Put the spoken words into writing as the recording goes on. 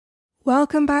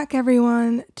Welcome back,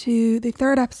 everyone, to the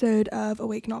third episode of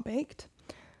Awake Not Baked.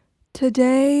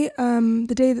 Today,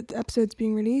 the day that the episode's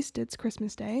being released, it's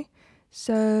Christmas Day,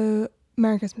 so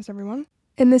Merry Christmas, everyone.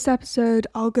 In this episode,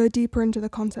 I'll go deeper into the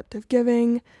concept of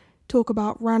giving, talk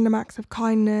about random acts of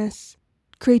kindness,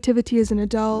 creativity as an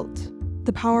adult,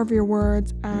 the power of your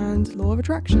words, and law of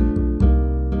attraction.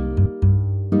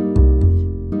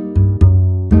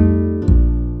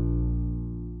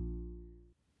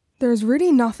 There's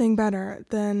really nothing better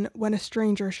than when a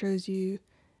stranger shows you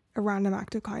a random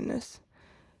act of kindness.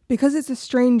 Because it's a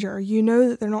stranger, you know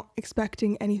that they're not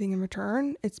expecting anything in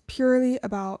return. It's purely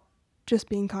about just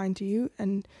being kind to you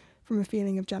and from a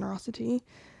feeling of generosity.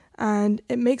 And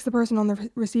it makes the person on the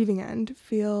receiving end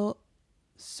feel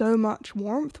so much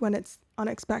warmth when it's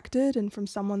unexpected and from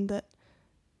someone that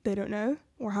they don't know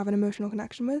or have an emotional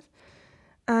connection with.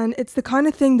 And it's the kind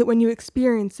of thing that when you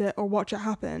experience it or watch it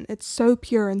happen, it's so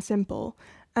pure and simple.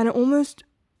 And it almost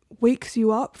wakes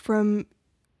you up from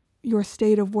your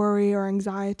state of worry or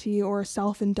anxiety or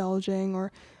self-indulging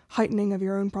or heightening of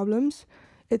your own problems.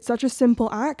 It's such a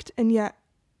simple act, and yet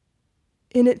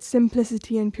in its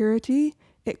simplicity and purity,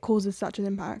 it causes such an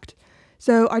impact.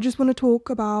 So I just want to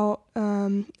talk about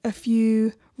a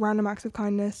few random acts of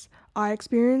kindness I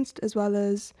experienced, as well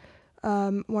as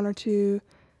one or two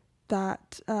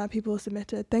that people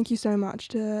submitted. Thank you so much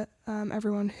to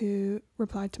everyone who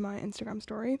replied to my Instagram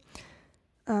story.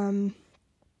 One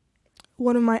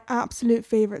of my absolute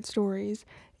favorite stories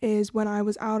is when I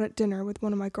was out at dinner with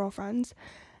one of my girlfriends,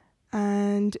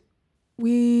 and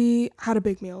we had a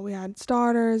big meal. We had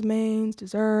starters, mains,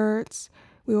 desserts.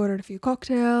 We ordered a few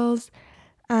cocktails.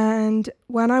 And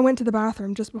when I went to the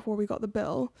bathroom just before we got the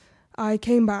bill, I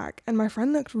came back and my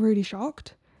friend looked really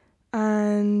shocked.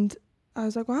 And I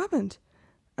was like, what happened?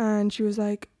 And she was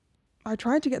like, I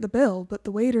tried to get the bill, but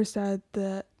the waiter said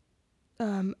that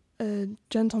a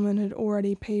gentleman had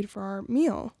already paid for our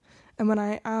meal. And when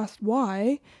I asked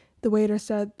why, the waiter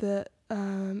said that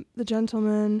the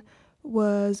gentleman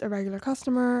was a regular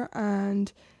customer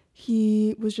and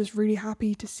he was just really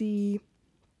happy to see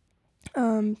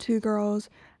two girls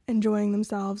enjoying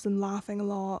themselves and laughing a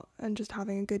lot and just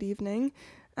having a good evening.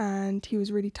 And he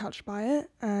was really touched by it,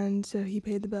 and so he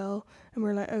paid the bill, and we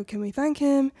were like, oh, can we thank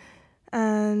him?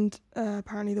 And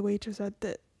apparently the waiter said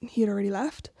that he had already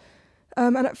left.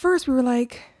 And at first we were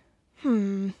like,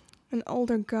 an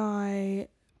older guy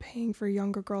paying for a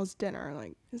younger girl's dinner,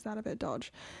 like, is that a bit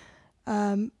dodge?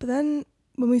 But then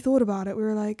when we thought about it, we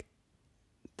were like,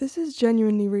 this is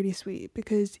genuinely really sweet,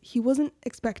 because he wasn't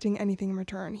expecting anything in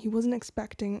return. He wasn't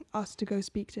expecting us to go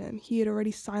speak to him. He had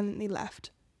already silently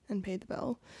left and paid the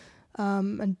bill,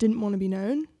 and didn't want to be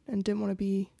known and didn't want to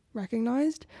be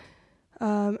recognized.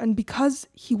 And because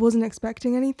he wasn't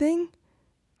expecting anything,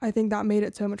 I think that made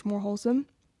it so much more wholesome.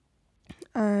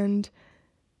 And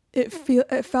it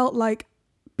felt like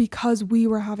because we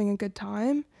were having a good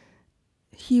time,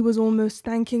 he was almost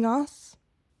thanking us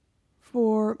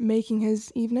for making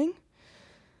his evening.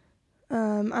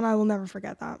 And I will never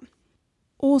forget that.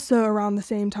 Also around the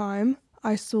same time,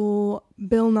 I saw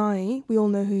Bill Nighy. We all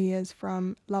know who he is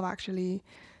from Love Actually,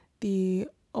 the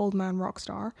old man rock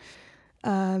star.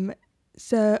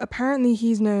 So apparently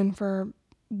he's known for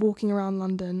walking around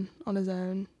London on his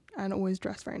own and always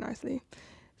dressed very nicely.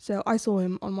 So I saw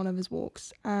him on one of his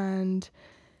walks, and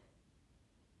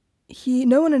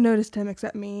no one had noticed him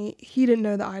except me. He didn't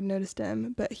know that I had noticed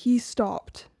him, but he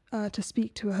stopped to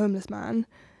speak to a homeless man,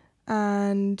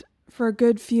 and for a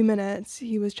good few minutes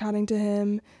he was chatting to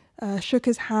him, shook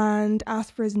his hand,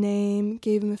 asked for his name,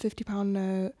 gave him a £50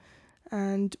 note,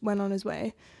 and went on his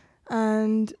way.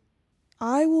 And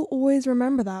I will always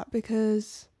remember that,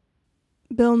 because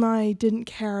Bill Nighy didn't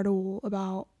care at all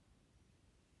about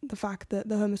the fact that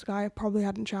the homeless guy probably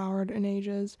hadn't showered in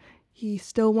ages. He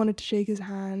still wanted to shake his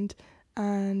hand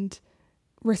and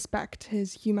respect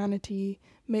his humanity,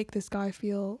 make this guy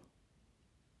feel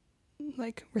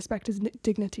like respect his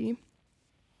dignity,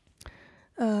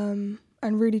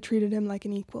 and really treated him like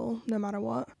an equal no matter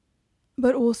what.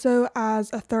 But also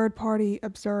as a third-party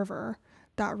observer,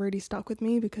 that really stuck with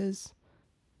me, because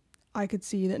I could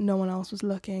see that no one else was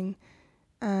looking,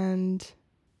 and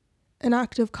an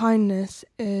act of kindness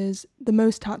is the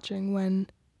most touching when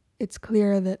it's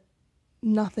clear that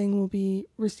nothing will be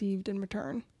received in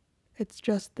return. It's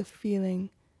just the feeling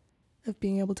of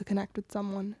being able to connect with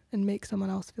someone and make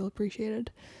someone else feel appreciated.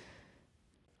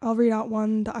 I'll read out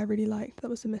one that I really liked that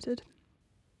was submitted.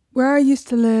 Where I used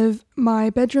to live, my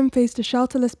bedroom faced a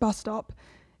shelterless bus stop.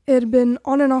 It had been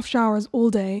on and off showers all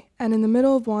day, and in the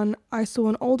middle of one, I saw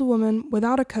an older woman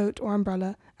without a coat or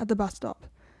umbrella at the bus stop.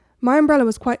 My umbrella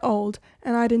was quite old,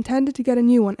 and I'd intended to get a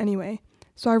new one anyway,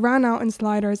 so I ran out in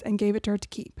sliders and gave it to her to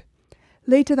keep.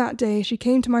 Later that day, she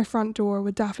came to my front door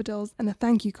with daffodils and a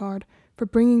thank you card for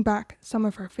bringing back some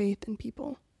of her faith in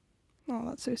people. Oh,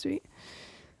 that's so sweet.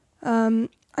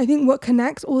 I think what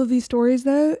connects all of these stories,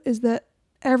 though, is that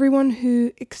everyone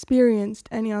who experienced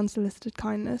any unsolicited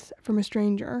kindness from a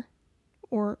stranger,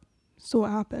 or saw it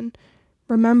happen,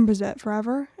 remembers it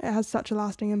forever. It has such a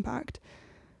lasting impact.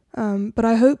 But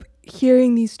I hope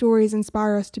hearing these stories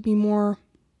inspire us to be more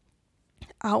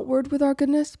outward with our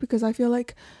goodness, because I feel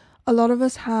like a lot of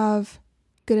us have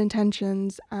good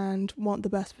intentions and want the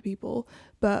best for people,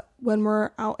 but when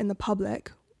we're out in the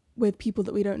public with people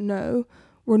that we don't know,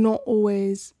 we're not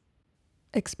always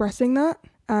expressing that.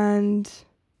 And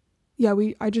yeah,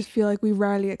 I just feel like we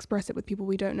rarely express it with people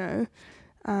we don't know,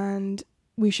 and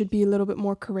we should be a little bit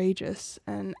more courageous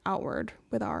and outward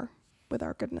with our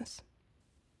goodness.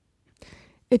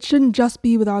 It shouldn't just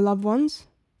be with our loved ones.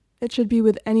 It should be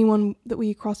with anyone that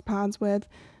we cross paths with.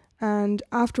 And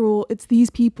after all, it's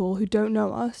these people who don't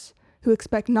know us, who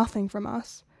expect nothing from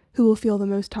us, who will feel the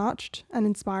most touched and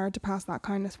inspired to pass that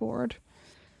kindness forward.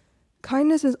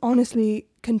 Kindness is honestly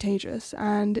contagious,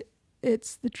 and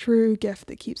it's the true gift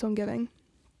that keeps on giving.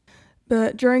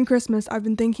 But during Christmas, I've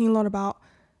been thinking a lot about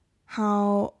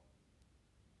how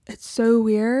it's so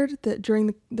weird that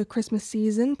during the Christmas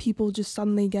season, people just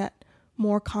suddenly get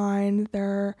more kind.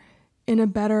 They're in a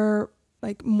better,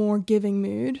 more giving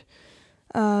mood.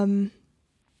 And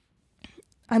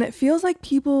it feels like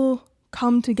people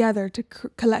come together to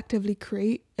collectively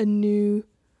create a new,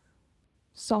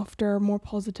 softer, more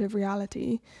positive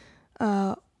reality.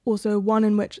 Also one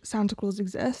in which Santa Claus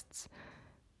exists.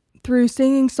 Through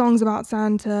singing songs about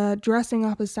Santa, dressing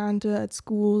up as Santa at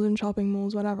schools and shopping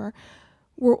malls, whatever,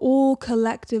 we're all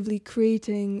collectively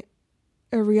creating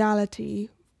a reality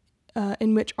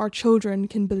in which our children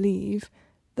can believe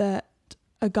that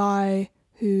a guy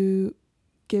who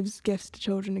gives gifts to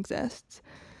children exists.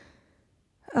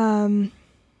 And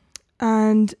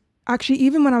actually,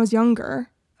 even when I was younger,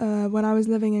 when I was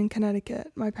living in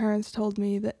Connecticut, my parents told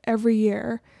me that every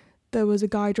year there was a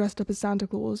guy dressed up as Santa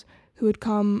Claus who would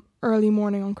come early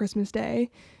morning on Christmas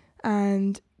Day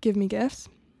and give me gifts.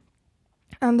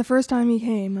 And the first time he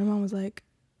came, my mom was like,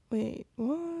 wait,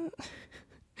 what?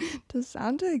 Does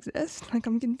Santa exist?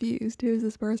 I'm confused. Who is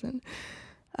this person?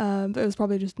 But it was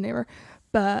probably just a neighbor.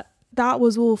 But that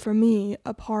was all for me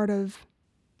a part of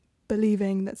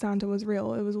believing that Santa was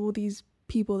real. It was all these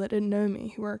people that didn't know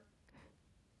me who were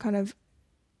kind of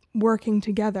working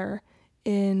together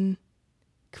in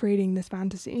creating this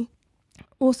fantasy.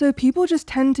 Also, people just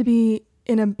tend to be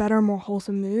in a better, more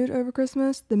wholesome mood over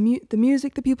Christmas. The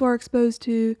music that people are exposed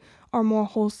to are more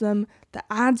wholesome. The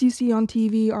ads you see on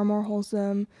TV are more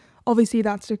wholesome. Obviously,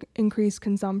 that's to increase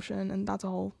consumption, and that's a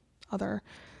whole other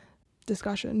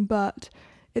discussion. But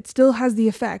it still has the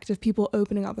effect of people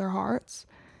opening up their hearts.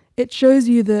 It shows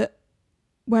you that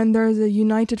when there's a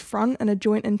united front and a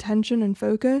joint intention and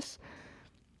focus,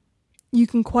 you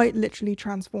can quite literally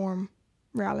transform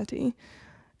reality.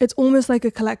 It's almost like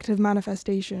a collective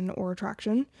manifestation or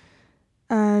attraction.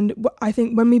 And I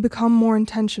think when we become more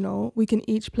intentional, we can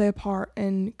each play a part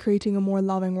in creating a more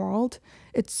loving world.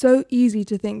 It's so easy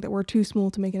to think that we're too small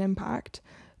to make an impact.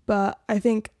 But I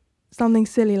think something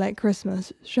silly like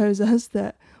Christmas shows us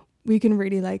that we can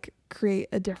really create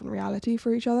a different reality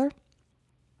for each other.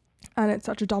 And it's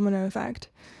such a domino effect.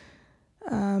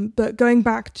 But going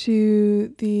back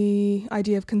to the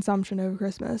idea of consumption over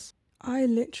Christmas, I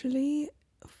literally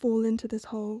fall into this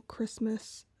whole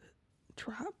Christmas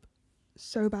trap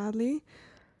so badly,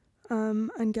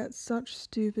 and get such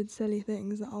stupid, silly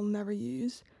things that I'll never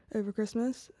use over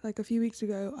Christmas. A few weeks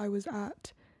ago, I was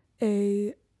at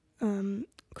a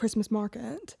Christmas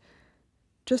market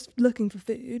just looking for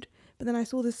food, but then I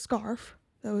saw this scarf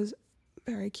that was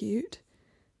very cute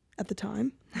at the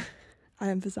time. I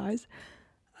emphasize.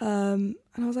 And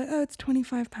I was like, oh, it's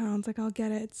 £25. I'll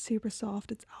get it. It's super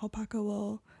soft. It's alpaca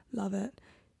wool. Love it.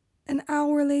 An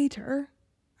hour later,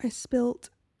 I spilt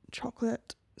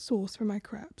chocolate sauce from my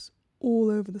crepes all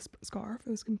over the scarf. It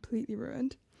was completely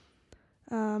ruined.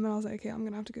 And I was like, okay, I'm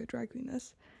going to have to go dry clean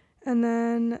this. And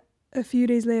then a few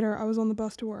days later, I was on the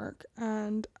bus to work,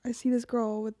 and I see this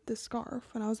girl with this scarf,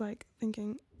 and I was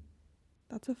thinking,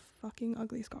 that's a fucking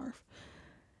ugly scarf.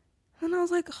 And I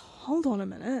was like, hold on a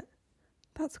minute.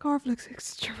 That scarf looks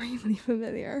extremely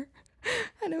familiar.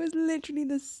 And it was literally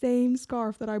the same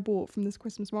scarf that I bought from this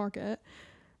Christmas market,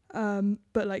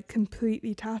 but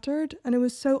completely tattered. And it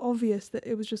was so obvious that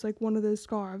it was just one of those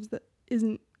scarves that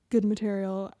isn't good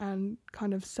material and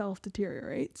kind of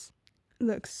self-deteriorates. It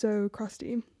looks so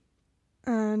crusty.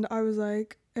 And I was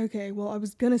like, okay, well, I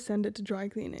was gonna send it to dry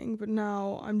cleaning, but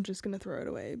now I'm just gonna throw it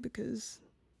away because,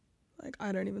 like,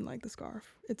 I don't even like the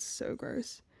scarf. It's so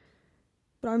gross.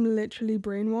 But I'm literally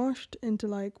brainwashed into,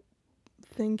 like,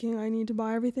 thinking I need to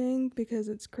buy everything because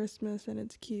it's Christmas and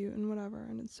it's cute and whatever,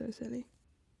 and it's so silly.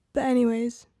 But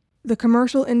anyways, the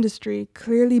commercial industry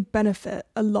clearly benefit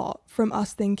a lot from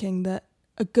us thinking that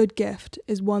a good gift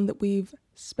is one that we've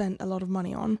spent a lot of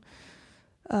money on,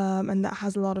 and that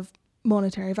has a lot of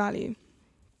monetary value.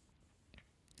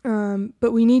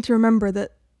 But we need to remember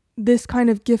that this kind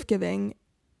of gift giving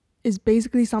is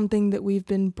basically something that we've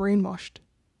been brainwashed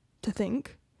to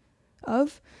think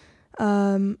of.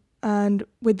 And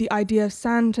with the idea of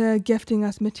Santa gifting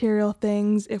us material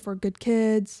things if we're good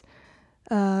kids,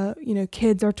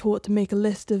 kids are taught to make a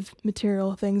list of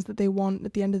material things that they want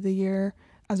at the end of the year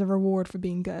as a reward for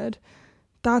being good.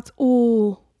 That's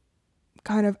all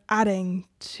kind of adding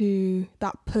to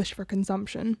that push for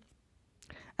consumption.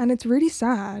 And it's really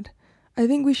sad. I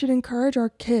think we should encourage our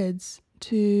kids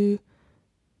to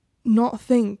not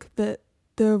think that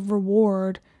the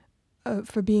reward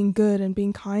for being good and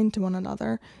being kind to one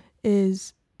another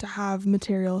is to have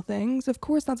material things. Of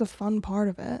course, that's a fun part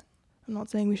of it. I'm not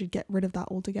saying we should get rid of that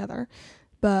altogether,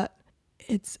 but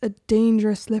it's a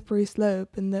dangerous, slippery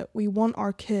slope in that we want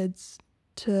our kids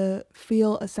to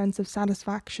feel a sense of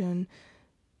satisfaction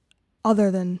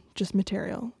other than just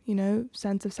material,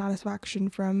 sense of satisfaction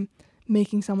from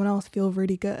making someone else feel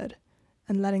really good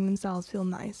and letting themselves feel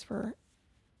nice for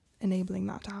enabling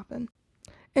that to happen.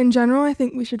 In general, I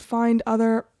think we should find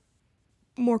other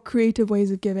more creative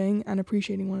ways of giving and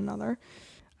appreciating one another.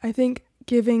 I think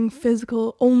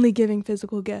only giving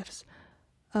physical gifts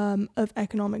of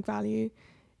economic value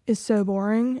is so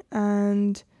boring,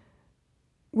 and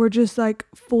we're just like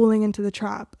falling into the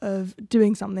trap of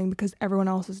doing something because everyone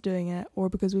else is doing it or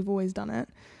because we've always done it.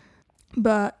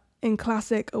 But in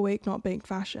classic awake not baked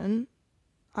fashion,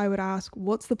 I would ask,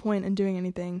 what's the point in doing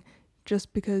anything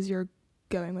just because you're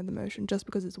going with the motion, just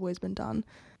because it's always been done?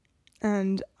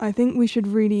 And I think we should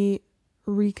really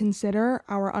reconsider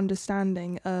our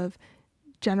understanding of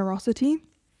generosity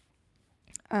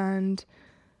and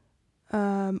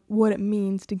what it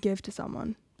means to give to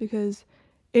someone. Because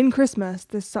in Christmas,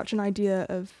 there's such an idea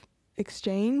of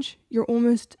exchange. You're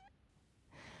almost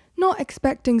not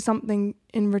expecting something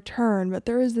in return, but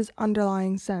there is this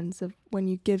underlying sense of when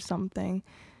you give something,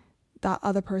 that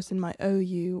other person might owe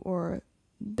you, or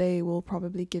they will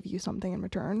probably give you something in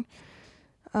return.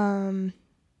 And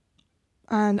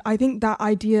I think that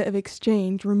idea of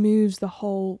exchange removes the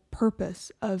whole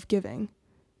purpose of giving,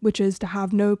 which is to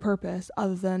have no purpose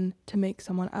other than to make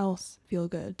someone else feel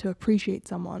good, to appreciate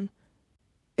someone.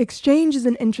 Exchange is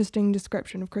an interesting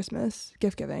description of Christmas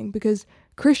gift giving, because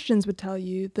Christians would tell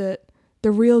you that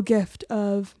the real gift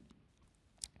of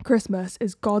Christmas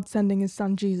is God sending his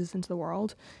son Jesus into the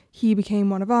world. He became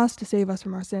one of us to save us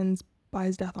from our sins by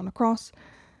his death on a cross.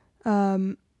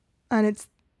 And it's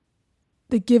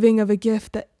the giving of a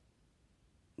gift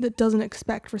that doesn't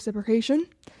expect reciprocation.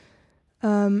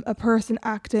 A person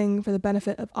acting for the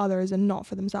benefit of others and not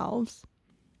for themselves.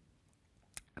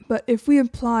 But if we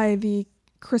apply the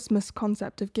Christmas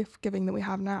concept of gift giving that we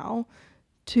have now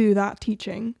to that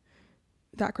teaching,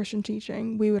 that Christian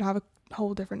teaching, we would have a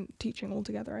whole different teaching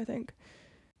altogether, I think.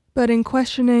 But in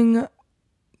questioning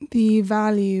the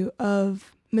value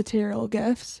of material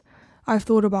gifts, I've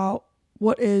thought about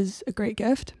what is a great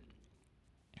gift.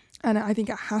 And I think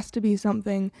it has to be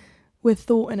something with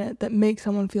thought in it that makes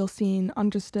someone feel seen,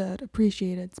 understood,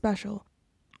 appreciated, special.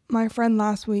 My friend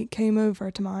last week came over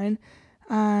to mine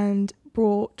and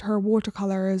brought her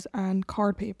watercolors and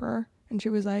card paper, and she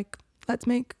was like, let's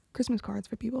make Christmas cards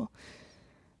for people.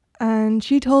 And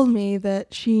she told me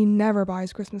that she never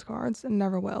buys Christmas cards and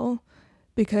never will,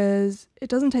 because it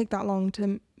doesn't take that long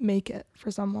to make it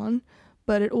for someone,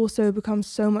 but it also becomes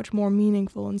so much more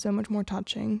meaningful and so much more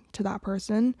touching to that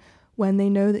person when they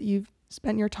know that you've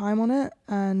spent your time on it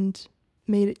and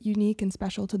made it unique and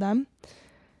special to them.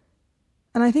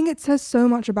 And I think it says so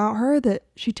much about her that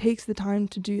she takes the time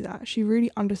to do that. She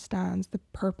really understands the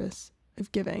purpose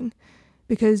of giving,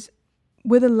 because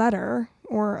with a letter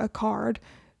or a card,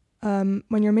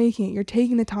 when you're making it, you're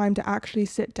taking the time to actually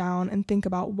sit down and think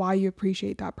about why you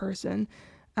appreciate that person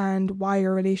and why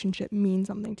your relationship means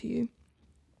something to you.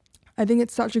 I think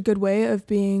it's such a good way of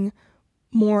being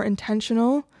more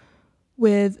intentional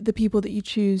with the people that you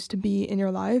choose to be in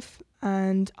your life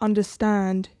and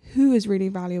understand who is really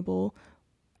valuable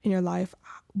in your life,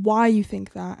 why you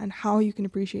think that, and how you can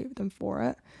appreciate them for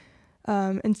it,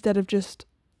 instead of just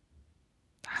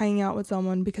hanging out with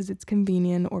someone because it's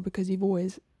convenient or because you've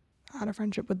always had a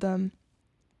friendship with them.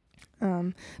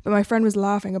 But my friend was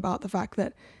laughing about the fact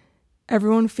that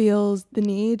everyone feels the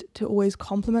need to always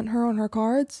compliment her on her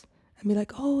cards and be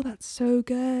like, oh, that's so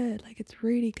good. Like, it's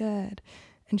really good.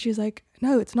 And she's like,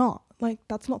 no, it's not. Like,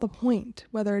 that's not the point,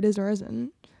 whether it is or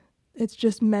isn't. It's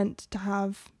just meant to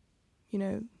have, you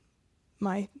know,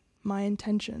 my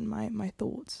intention, my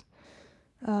thoughts,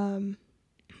 and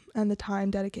the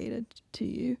time dedicated to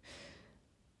you.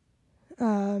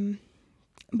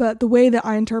 But the way that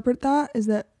I interpret that is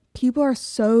that people are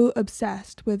so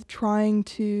obsessed with trying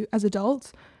to, as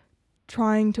adults,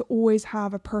 trying to always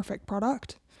have a perfect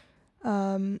product.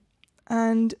 And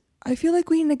I feel like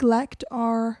we neglect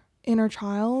our inner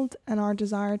child and our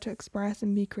desire to express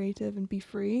and be creative and be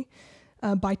free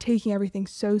by taking everything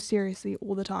so seriously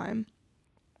all the time.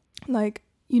 Like,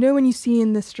 you know, when you see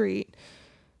in the street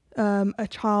a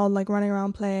child like running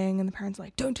around playing and the parents are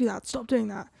like, don't do that, stop doing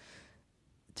that.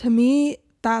 To me,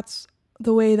 that's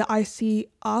the way that I see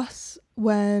us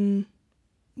when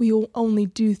we only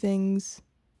do things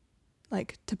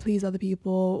like to please other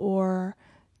people or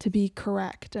to be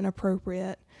correct and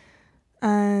appropriate.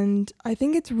 And I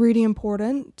think it's really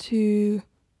important to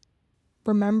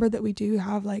remember that we do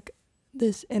have like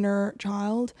this inner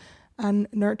child and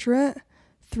nurture it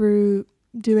through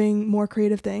doing more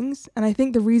creative things. And I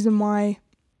think the reason why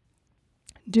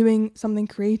doing something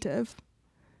creative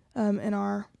in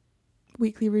our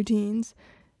weekly routines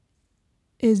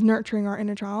is nurturing our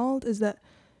inner child is that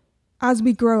as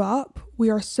we grow up, we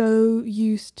are so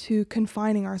used to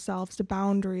confining ourselves to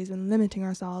boundaries and limiting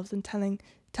ourselves and telling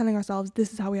ourselves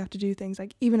this is how we have to do things.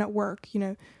 Like even at work, you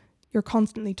know, you're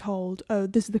constantly told, oh,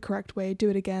 this is the correct way, do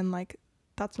it again. Like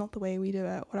that's not the way we do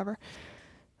it, whatever.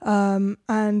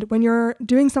 And when you're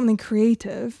doing something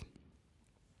creative,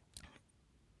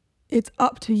 it's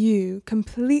up to you,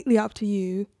 completely up to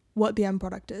you, what the end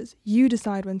product is. You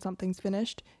decide when something's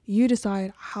finished. You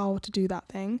decide how to do that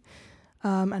thing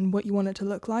and what you want it to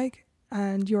look like.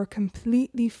 And you're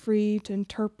completely free to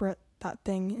interpret that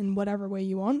thing in whatever way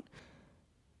you want.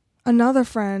 Another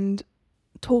friend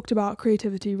talked about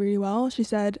creativity really well. She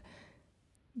said,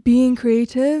 being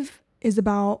creative is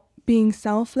about being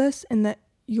selfless in that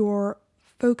you're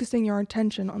focusing your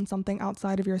attention on something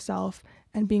outside of yourself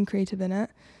and being creative in it.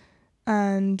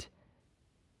 And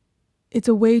it's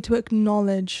a way to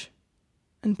acknowledge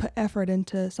and put effort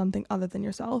into something other than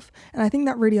yourself. And I think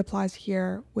that really applies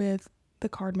here with the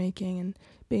card making and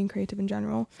being creative in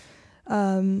general.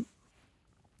 I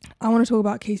want to talk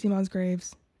about Casey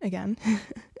Musgraves again.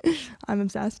 I'm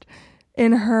obsessed.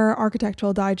 In her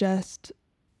Architectural Digest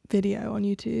video on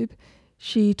YouTube,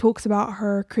 she talks about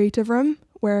her creative room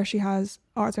where she has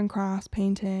arts and crafts,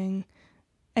 painting,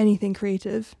 anything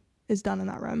creative is done in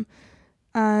that room.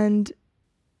 And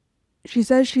she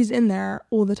says she's in there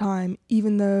all the time,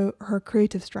 even though her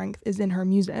creative strength is in her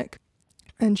music.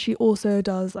 And she also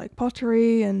does like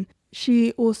pottery, and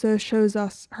she also shows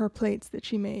us her plates that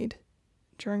she made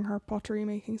during her pottery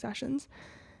making sessions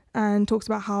and talks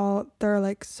about how they're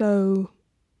like so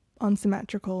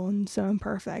unsymmetrical and so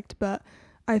imperfect. But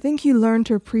I think you learn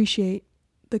to appreciate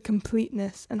the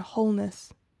completeness and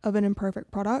wholeness of an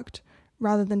imperfect product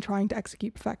rather than trying to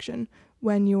execute perfection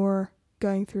when you're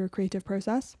going through a creative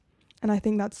process. And I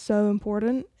think that's so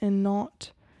important in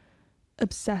not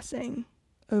obsessing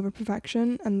over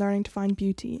perfection and learning to find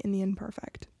beauty in the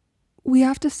imperfect. We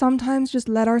have to sometimes just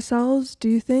let ourselves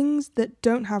do things that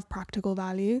don't have practical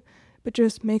value, but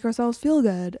just make ourselves feel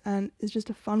good. And it's just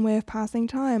a fun way of passing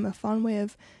time, a fun way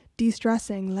of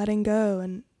de-stressing, letting go,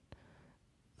 and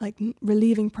like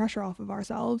relieving pressure off of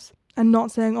ourselves. And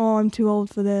not saying, oh, I'm too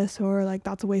old for this, or like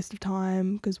that's a waste of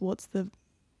time, because what's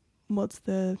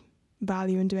the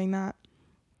value in doing that?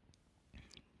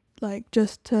 Like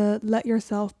just to let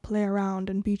yourself play around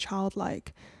and be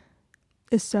childlike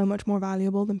is so much more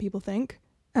valuable than people think.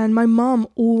 And my mom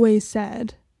always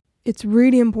said it's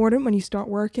really important when you start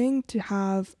working to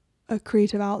have a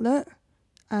creative outlet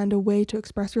and a way to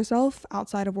express yourself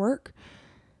outside of work.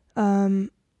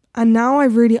 And now I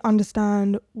really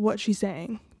understand what she's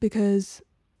saying, because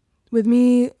with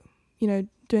me, you know,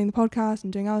 doing the podcast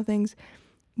and doing other things,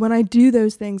 when I do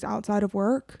those things outside of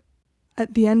work,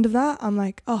 at the end of that, I'm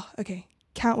like, oh, okay,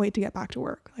 can't wait to get back to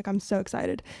work. Like, I'm so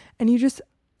excited. And you just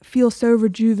feel so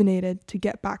rejuvenated to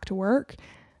get back to work.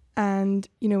 And,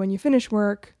 you know, when you finish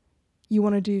work, you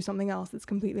want to do something else that's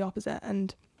completely opposite.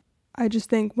 And I just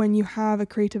think when you have a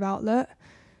creative outlet,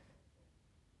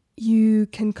 you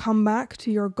can come back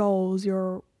to your goals,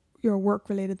 your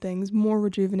work-related things, more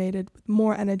rejuvenated, with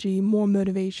more energy, more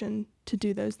motivation to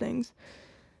do those things.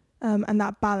 And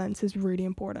that balance is really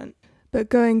important. But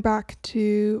going back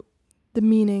to the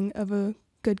meaning of a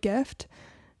good gift,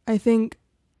 I think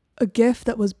a gift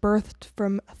that was birthed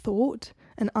from thought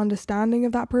and understanding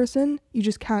of that person, you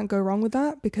just can't go wrong with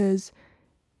that because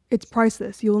it's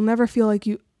priceless. You'll never feel like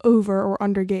you over or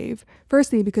under gave.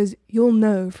 Firstly, because you'll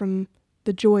know from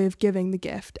the joy of giving the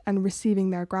gift and receiving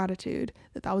their gratitude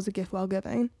that was a gift well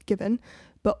given,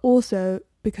 but also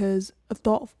because a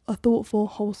thoughtful,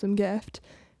 wholesome gift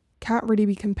can't really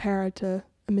be compared to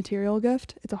a material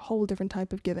gift. It's a whole different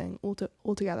type of giving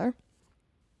altogether.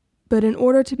 But in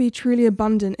order to be truly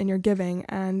abundant in your giving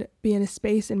and be in a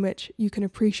space in which you can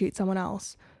appreciate someone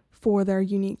else for their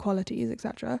unique qualities,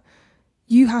 etc.,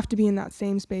 you have to be in that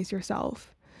same space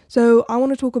yourself. So I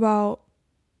want to talk about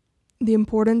the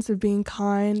importance of being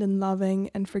kind and loving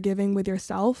and forgiving with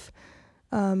yourself,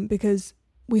 because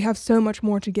we have so much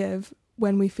more to give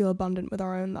when we feel abundant with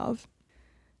our own love.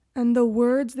 And the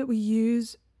words that we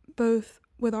use both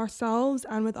with ourselves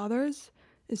and with others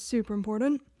is super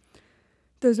important.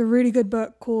 There's a really good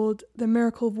book called The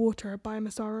Miracle of Water by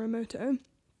Masaru Emoto.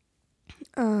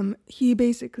 He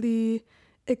basically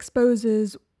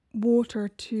exposes water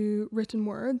to written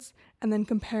words and then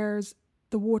compares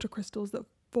the water crystals that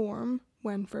form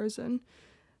when frozen,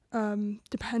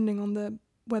 depending on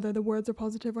whether the words are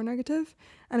positive or negative.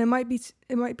 And it might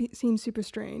seem super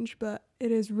strange, but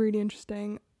it is really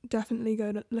interesting. Definitely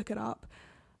go to look it up.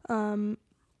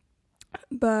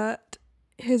 But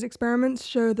his experiments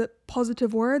show that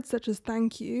positive words such as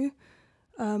thank you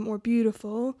or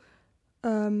beautiful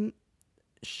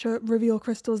reveal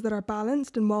crystals that are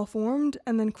balanced and well formed,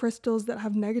 and then crystals that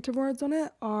have negative words on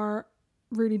it are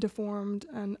really deformed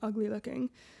and ugly looking.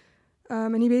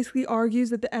 And he basically argues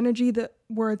that the energy that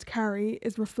words carry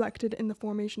is reflected in the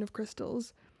formation of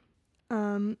crystals.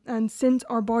 And since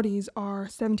our bodies are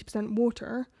 70%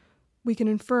 water, we can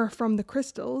infer from the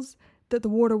crystals that the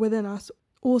water within us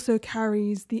also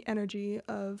carries the energy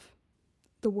of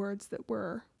the words that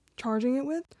we're charging it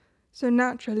with. So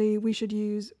naturally, we should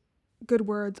use good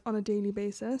words on a daily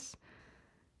basis.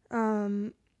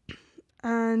 And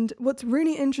what's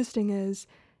really interesting is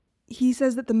he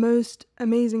says that the most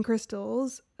amazing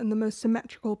crystals and the most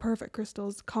symmetrical, perfect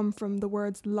crystals come from the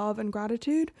words love and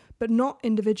gratitude, but not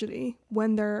individually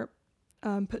when they're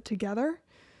put together.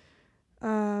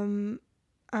 And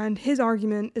his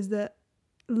argument is that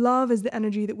love is the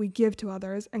energy that we give to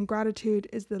others, and gratitude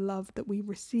is the love that we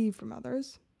receive from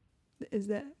others,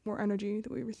 energy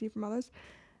that we receive from others.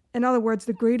 In other words,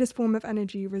 the greatest form of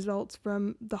energy results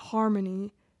from the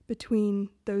harmony between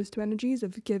those two energies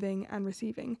of giving and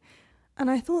receiving.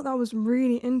 And I thought that was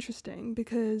really interesting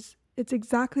because it's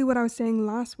exactly what I was saying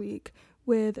last week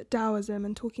with Taoism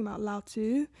and talking about Lao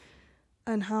Tzu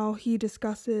and how he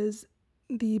discusses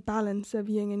the balance of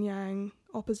yin and yang,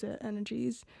 opposite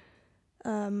energies,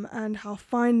 and how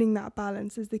finding that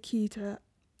balance is the key to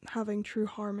having true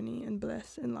harmony and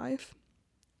bliss in life.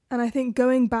 And I think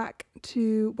going back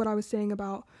to what I was saying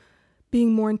about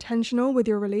being more intentional with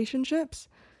your relationships,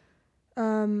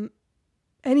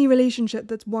 any relationship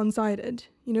that's one-sided,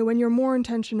 when you're more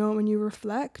intentional, when you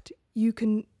reflect, you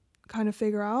can kind of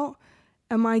figure out,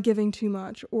 am I giving too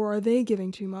much or are they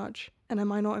giving too much? And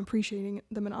am I not appreciating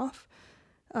them enough?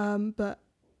 But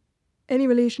any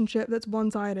relationship that's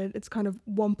one-sided, it's kind of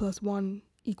 1 + 1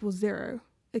 = 0.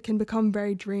 It can become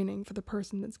very draining for the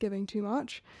person that's giving too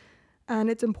much. And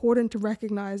it's important to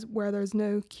recognize where there's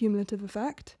no cumulative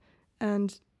effect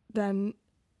and then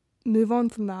move on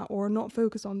from that, or not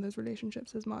focus on those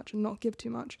relationships as much and not give too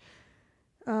much.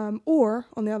 Or,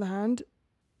 on the other hand,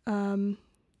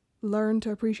 learn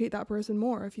to appreciate that person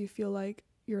more if you feel like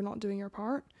you're not doing your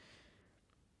part.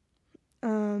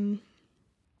 But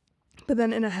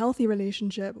then in a healthy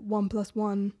relationship, 1 +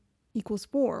 1 =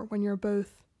 4 when you're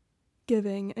both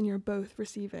giving and you're both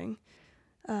receiving.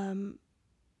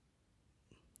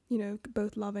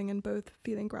 Both loving and both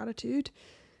feeling gratitude.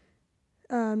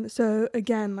 So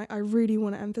again, I really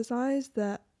want to emphasize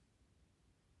that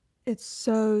it's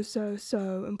so, so,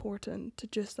 so important to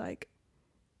just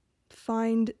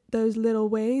find those little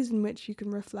ways in which you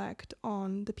can reflect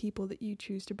on the people that you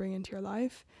choose to bring into your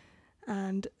life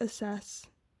and assess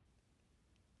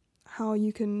how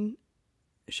you can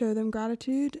show them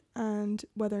gratitude and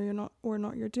whether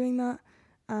you're doing that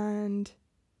and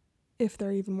if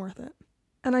they're even worth it.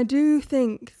 And I do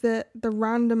think that the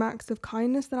random acts of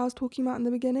kindness that I was talking about in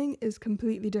the beginning is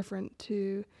completely different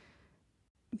to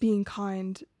being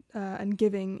kind and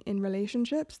giving in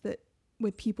relationships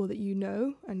with people that you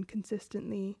know and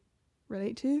consistently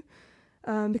relate to.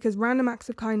 Because random acts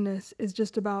of kindness is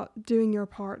just about doing your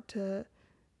part to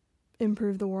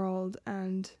improve the world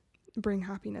and bring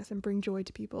happiness and bring joy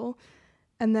to people.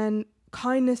 And then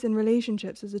kindness in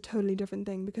relationships is a totally different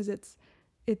thing because it's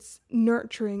it's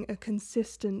nurturing a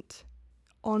consistent,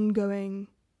 ongoing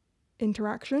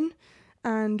interaction.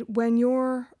 And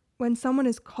when someone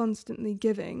is constantly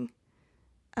giving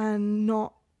and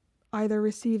not either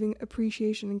receiving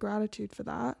appreciation and gratitude for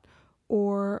that,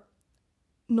 or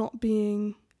not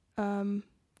being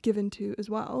given to as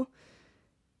well,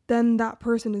 then that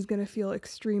person is going to feel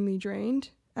extremely drained.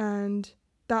 And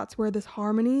that's where this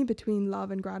harmony between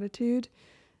love and gratitude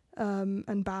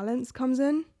and balance comes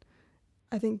in.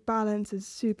 I think balance is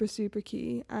super, super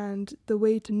key. And the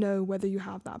way to know whether you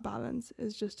have that balance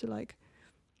is just to like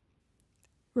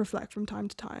reflect from time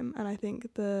to time. And I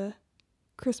think the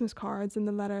Christmas cards and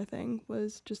the letter thing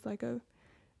was just like a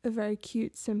very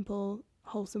cute, simple,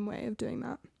 wholesome way of doing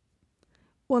that.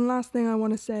 One last thing I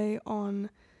want to say on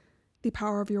the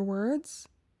power of your words.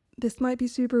 This might be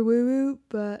super woo-woo,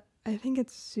 but I think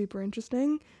it's super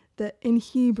interesting that in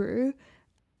Hebrew,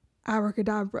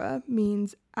 abracadabra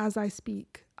means as I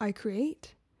speak, I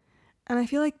create. And I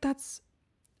feel like that's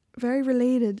very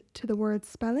related to the word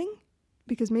spelling,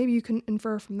 because maybe you can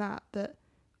infer from that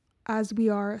as we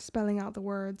are spelling out the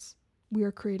words, we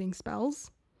are creating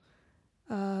spells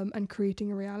and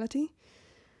creating a reality.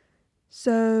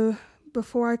 So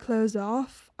before I close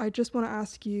off, I just want to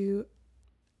ask you,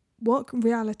 what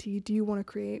reality do you want to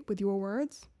create with your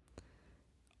words?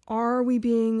 Are we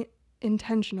being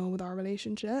intentional with our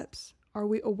relationships? Are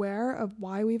we aware of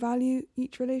why we value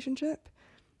each relationship?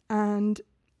 And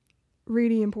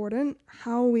really important,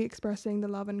 how are we expressing the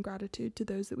love and gratitude to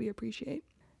those that we appreciate?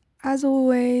 As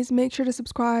always, make sure to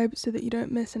subscribe so that you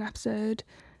don't miss an episode.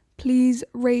 Please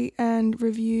rate and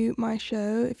review my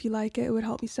show if you like it. It would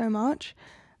help me so much.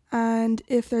 And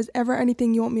if there's ever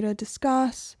anything you want me to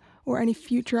discuss or any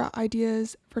future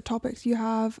ideas for topics you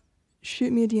have,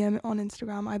 shoot me a DM on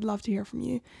Instagram. I'd love to hear from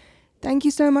you. Thank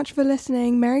you so much for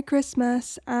listening. Merry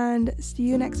Christmas, and see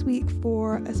you next week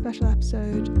for a special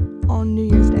episode on New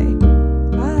Year's Day.